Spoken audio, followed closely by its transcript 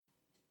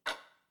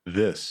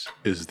This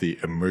is the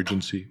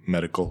Emergency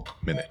Medical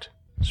Minute,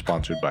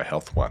 sponsored by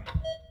Health One.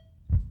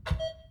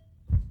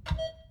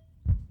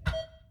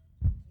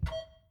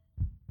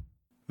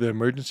 The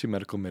Emergency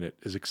Medical Minute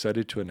is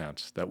excited to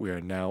announce that we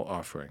are now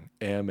offering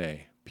AMA,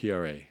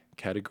 PRA,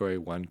 Category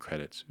 1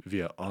 credits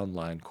via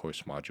online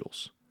course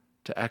modules.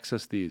 To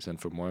access these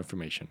and for more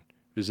information,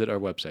 visit our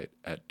website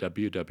at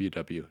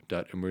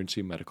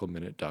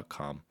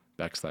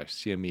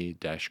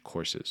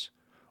www.emergencymedicalminute.com/CME-courses,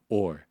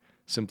 or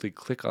simply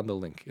click on the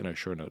link in our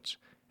show notes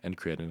and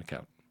create an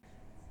account.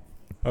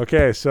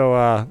 Okay, so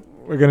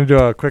we're going to do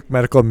a quick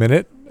medical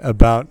minute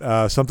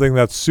about something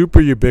that's super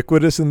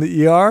ubiquitous in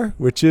the ER,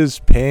 which is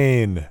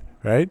pain,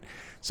 right?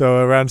 So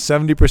around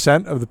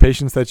 70% of the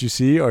patients that you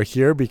see are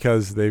here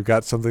because they've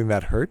got something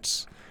that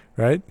hurts,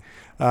 right?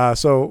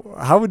 So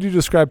how would you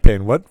describe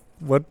pain? What's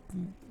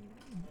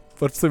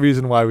the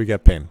reason why we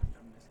get pain?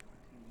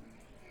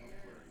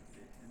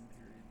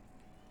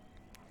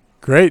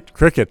 Great,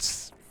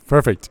 crickets.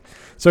 Perfect.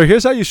 So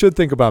here's how you should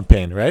think about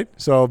pain, right?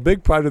 So a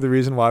big part of the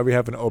reason why we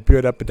have an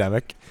opioid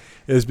epidemic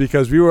is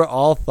because we were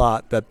all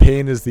taught that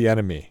pain is the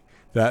enemy,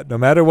 that no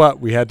matter what,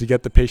 we had to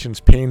get the patient's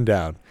pain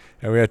down,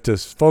 and we had to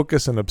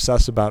focus and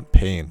obsess about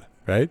pain,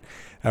 right?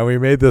 And we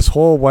made this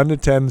whole 1 to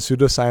 10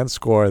 pseudoscience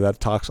score that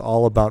talks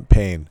all about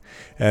pain.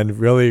 And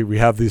really, we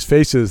have these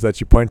faces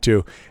that you point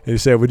to, and you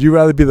say, would you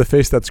rather be the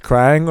face that's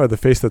crying or the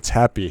face that's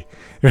happy,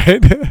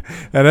 right?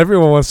 And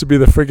everyone wants to be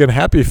the friggin'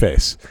 happy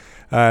face.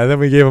 And then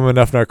we gave them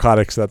enough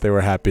narcotics that they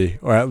were happy,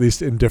 or at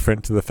least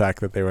indifferent to the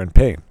fact that they were in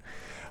pain.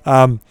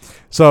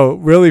 So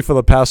really for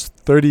the past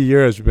 30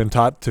 years, we've been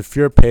taught to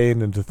fear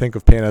pain and to think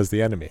of pain as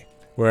the enemy,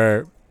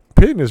 where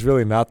pain is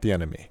really not the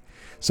enemy.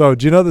 So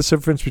do you know the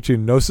difference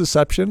between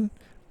nociception,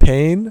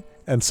 pain,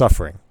 and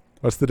suffering?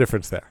 What's the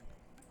difference there?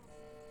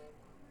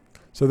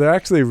 So they're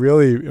actually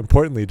really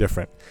importantly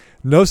different.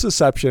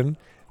 Nociception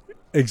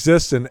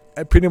exists in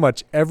pretty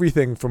much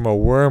everything from a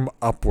worm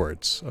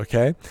upwards,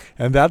 okay?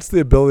 And that's the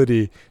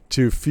ability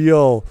to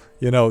feel,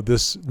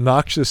 this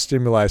noxious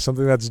stimuli,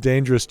 something that's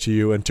dangerous to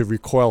you, and to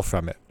recoil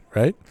from it,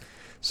 right?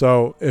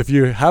 So if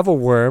you have a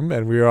worm,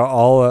 and we are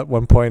all at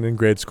one point in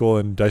grade school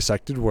and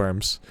dissected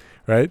worms,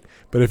 right?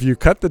 But if you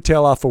cut the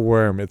tail off a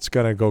worm, it's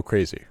going to go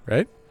crazy,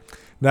 right?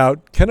 Now,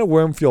 can a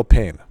worm feel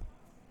pain?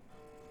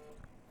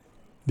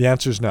 The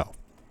answer is no.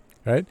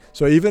 Right?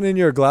 So even in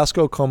your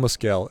Glasgow Coma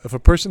Scale, if a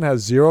person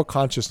has zero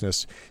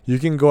consciousness, you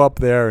can go up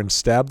there and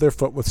stab their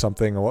foot with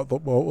something, and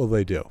what will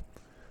they do?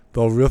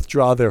 They'll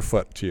withdraw their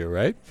foot to you,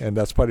 right? And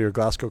that's part of your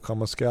Glasgow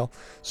Coma Scale.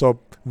 So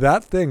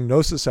that thing,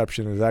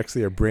 nociception, is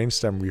actually a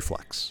brainstem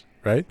reflex,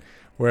 right?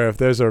 Where if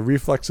there's a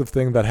reflexive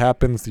thing that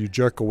happens, you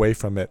jerk away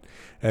from it.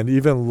 And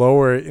even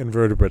lower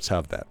invertebrates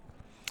have that.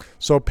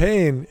 So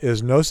pain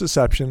is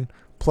nociception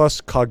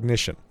plus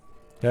cognition,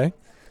 okay?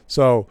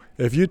 So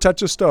if you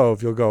touch a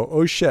stove, you'll go,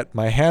 oh shit,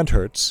 my hand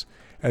hurts.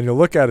 And you'll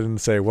look at it and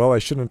say, well, I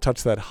shouldn't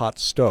touch that hot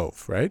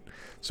stove, right?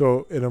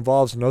 So it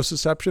involves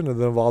nociception,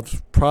 and it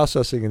involves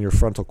processing in your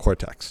frontal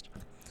cortex,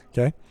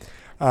 okay?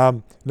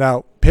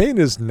 Now, pain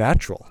is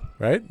natural,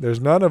 right?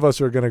 There's none of us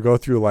who are going to go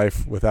through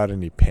life without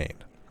any pain.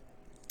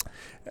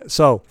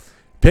 So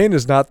pain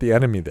is not the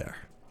enemy there.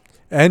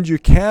 And you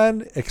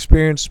can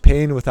experience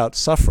pain without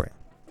suffering.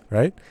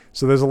 Right?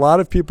 So there's a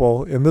lot of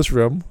people in this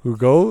room who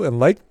go and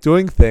like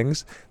doing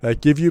things that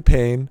give you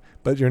pain,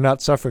 but you're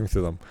not suffering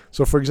through them.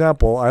 So for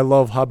example, I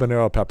love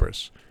habanero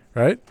peppers,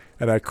 right?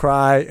 And I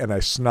cry and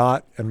I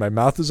snot and my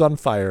mouth is on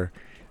fire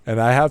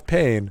and I have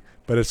pain,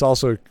 but it's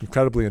also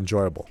incredibly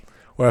enjoyable.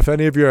 Or if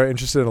any of you are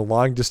interested in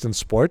long distance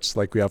sports,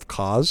 like we have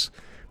Kaz,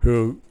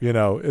 who,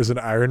 is an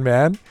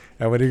Ironman.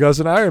 And when he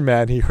goes an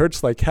Ironman, he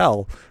hurts like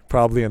hell,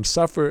 probably, and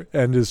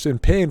is in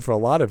pain for a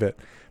lot of it.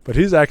 But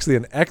he's actually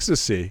in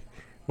ecstasy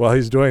while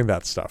he's doing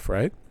that stuff,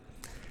 right?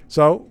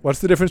 So what's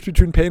the difference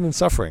between pain and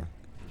suffering?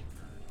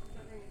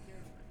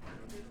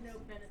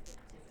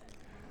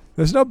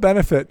 There's no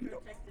benefit.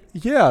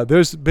 Yeah,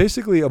 there's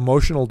basically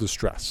emotional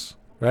distress,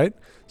 right?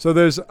 So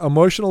there's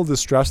emotional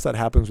distress that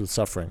happens with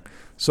suffering.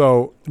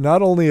 So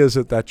not only is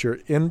it that you're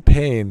in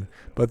pain,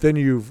 but then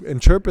you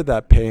interpret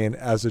that pain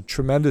as a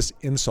tremendous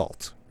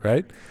insult,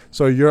 right?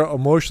 So you're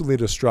emotionally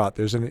distraught.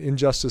 There's an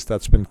injustice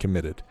that's been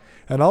committed.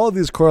 And all of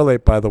these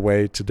correlate, by the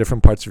way, to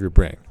different parts of your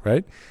brain,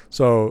 right?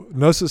 So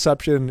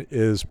nociception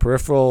is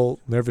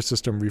peripheral nervous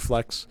system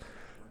reflex.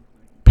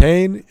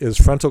 Pain is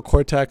frontal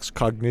cortex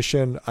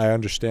cognition. I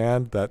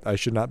understand that I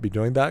should not be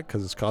doing that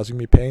because it's causing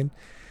me pain.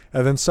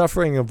 And then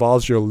suffering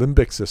involves your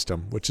limbic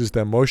system, which is the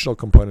emotional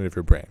component of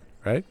your brain,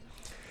 right?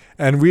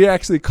 And we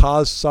actually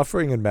cause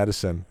suffering in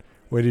medicine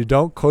when you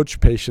don't coach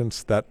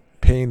patients that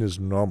pain is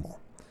normal.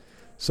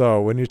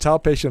 So when you tell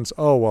patients,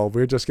 oh, well,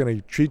 we're just going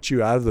to treat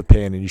you out of the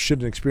pain and you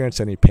shouldn't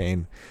experience any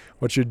pain,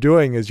 what you're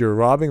doing is you're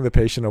robbing the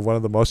patient of one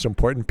of the most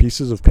important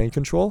pieces of pain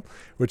control,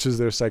 which is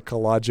their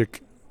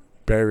psychologic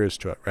barriers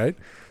to it, right?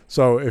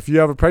 So if you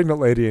have a pregnant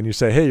lady and you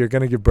say, hey, you're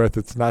going to give birth,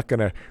 it's not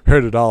going to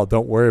hurt at all,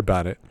 don't worry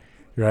about it,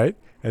 right?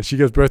 And she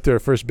gives birth to her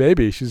first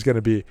baby, she's going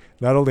to be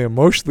not only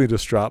emotionally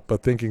distraught,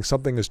 but thinking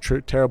something is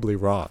terribly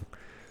wrong.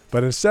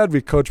 But instead,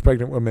 we coach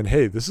pregnant women,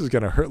 hey, this is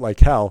going to hurt like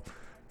hell,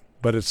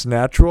 but it's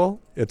natural,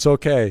 it's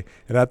okay,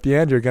 and at the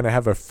end, you're going to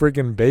have a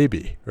friggin'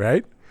 baby,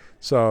 right?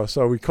 So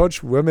we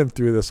coach women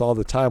through this all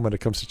the time when it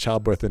comes to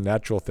childbirth and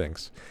natural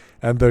things.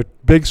 And the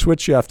big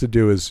switch you have to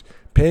do is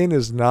pain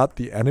is not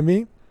the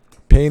enemy.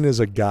 Pain is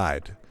a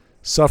guide.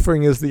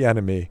 Suffering is the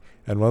enemy.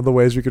 And one of the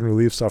ways we can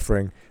relieve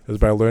suffering is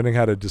by learning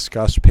how to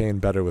discuss pain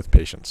better with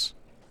patients.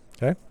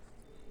 Okay?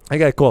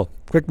 Okay, cool.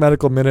 Quick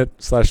medical minute /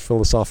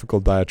 philosophical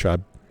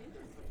diatribe.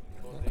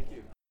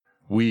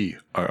 We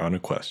are on a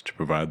quest to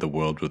provide the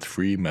world with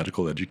free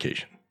medical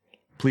education.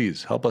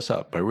 Please help us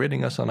out by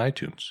rating us on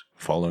iTunes,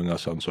 following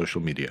us on social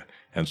media,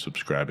 and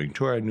subscribing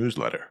to our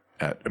newsletter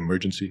at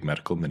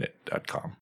emergencymedicalminute.com.